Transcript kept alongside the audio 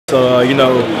So,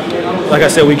 like I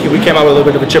said, we came out with a little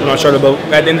bit of a chip on our shoulder, but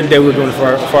at the end of the day, we were doing it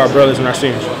for our brothers and our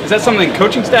seniors. Is that something the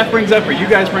coaching staff brings up or you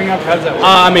guys bring up? How does that work?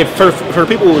 I mean, for the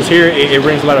people who was here, it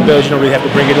rings a lot of bells. You don't really have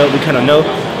to bring it up. We kind of know.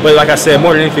 But like I said,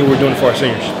 more than anything, we're doing it for our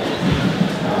seniors.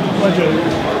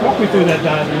 Walk me through that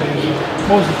dive, man.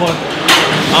 What was the play?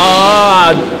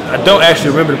 I don't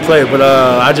actually remember the play, but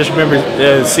I just remember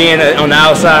seeing it on the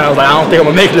outside. I was like, I don't think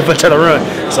I'm going to make it if I try to run.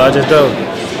 So I just dove.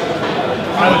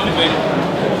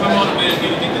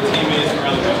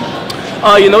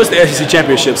 It's the SEC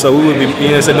championship, so we would be,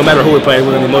 no matter who we're playing,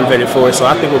 we're going to be motivated for it. So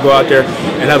I think we'll go out there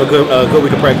and have a good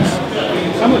week of practice.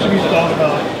 How much have you thought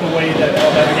about the way that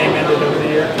game ended over the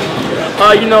year?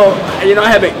 I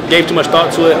haven't gave too much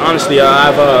thought to it. Honestly,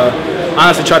 I've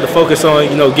honestly tried to focus on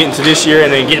getting to this year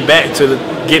and then get back to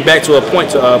a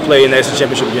point to play in the SEC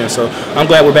championship again. So I'm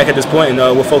glad we're back at this point and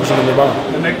we're focusing on the ball.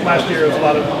 Last year was a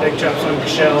lot of big chops on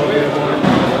Michelle.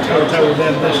 Toe with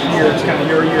them this year. It's kind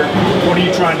of your year. What are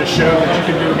you trying to show that you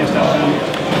can do against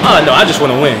Alabama? No, I just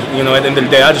want to win. At the end of the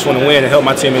day, I just want to win and help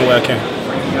my team in where I can.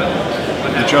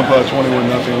 You jump out 21-0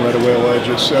 right away.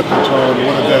 Just set the tone.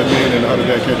 What did that mean, and how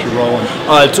did that get you rolling?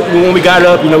 When we got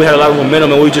up, we had a lot of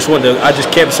momentum, and we just wanted to. I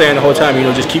just kept saying the whole time,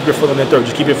 just keep your foot on their throat.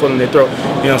 Just keep your foot on their throat.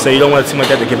 So you don't want a team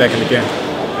like that to get back in the game.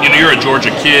 You're a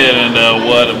Georgia kid, and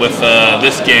with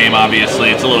this game, obviously,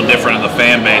 it's a little different in the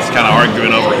fan base, kind of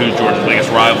arguing over who's Georgia's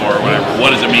biggest rival or whatever. What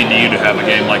does it mean to you to have a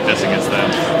game like this against them?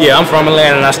 Yeah, I'm from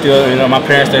Atlanta, and I still, my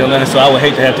parents stay in Atlanta, so I would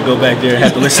hate to have to go back there and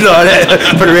have to listen to all that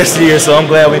for the rest of the year. So I'm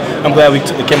glad we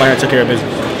came out here and took care of business.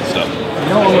 So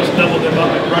you almost doubled them up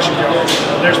at rushing yards.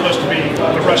 They're supposed to be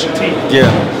the rushing team. Yeah.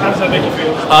 How does that make you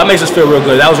feel? It makes us feel real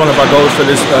good. That was one of our goals for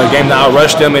this game, to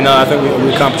outrush them, and I think we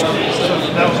accomplished it. So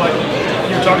that was like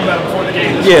you were talking about it before the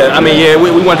game. Yeah, we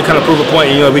wanted to kind of prove a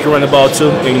point. We can run the ball too,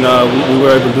 and we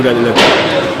were able to do that today.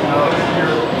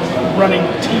 Your running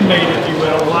teammate, if you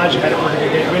will, Elijah had a pretty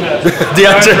good game.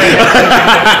 DeAndre.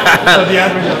 So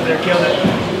DeAndre up there killed it.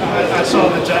 I saw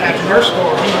that after your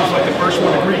score, he was like the first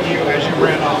one to greet you as you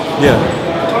ran off. Yeah.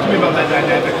 Talk to me about that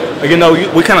dynamic.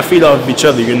 We kind of feed off of each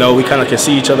other. We kind of can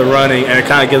see each other running, and it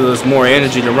kind of gives us more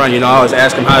energy to run. I always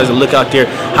ask him how does it look out there,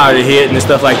 how to hit, and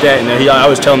stuff like that. And I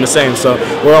always tell him the same. So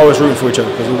we're always rooting for each other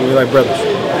because we're like brothers.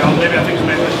 Maybe I think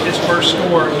his first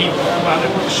score, he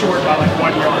was short by like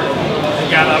 1 yard. He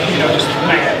got up, just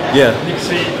mad. Yeah. You can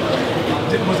see.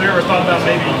 Was there ever thought about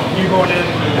maybe you going in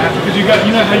after, because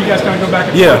how you guys kind of go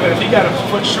back and forth, but if he got a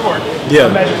foot short,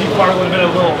 imagine he probably would have been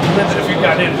a little livid if you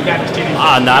got in, you got his team.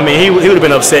 No, he would have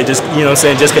been upset just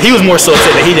because he was more so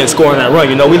upset that he didn't score in that run.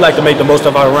 We like to make the most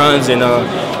of our runs, and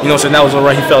so that was a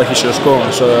run he felt like he should have scored.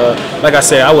 So like I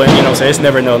said, I wouldn't, it's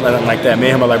never nothing like that.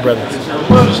 Me and him are like brothers.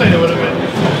 Well, I'm just saying it would have been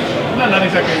not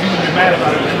exactly. You would be mad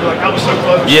about it. You'd be like, I was so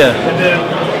close. Yeah. And then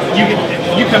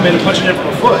you come in and punch it in from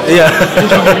a foot. Yeah.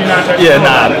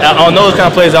 On those kind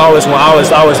of plays, I always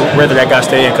rather that guy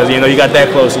stay in because you got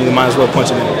that close and you might as well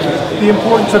punch it in. The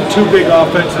importance of two big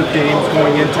offensive games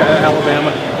going into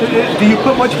Alabama. Do you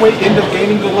put much weight into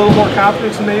gaining a little more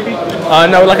confidence, maybe?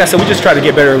 No, like I said, we just try to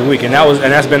get better every week, and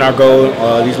that's been our goal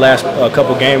these last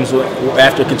couple games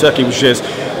after Kentucky. Was just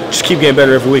keep getting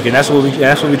better every week, and that's what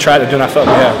we try to do, and I felt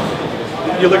we have.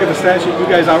 You look at the stats, you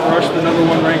guys outrushed the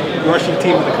 #1 ranked rushing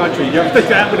team in the country. You ever think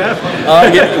that would happen?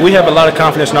 Yeah, we have a lot of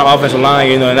confidence in our offensive line,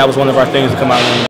 and that was one of our things to come out.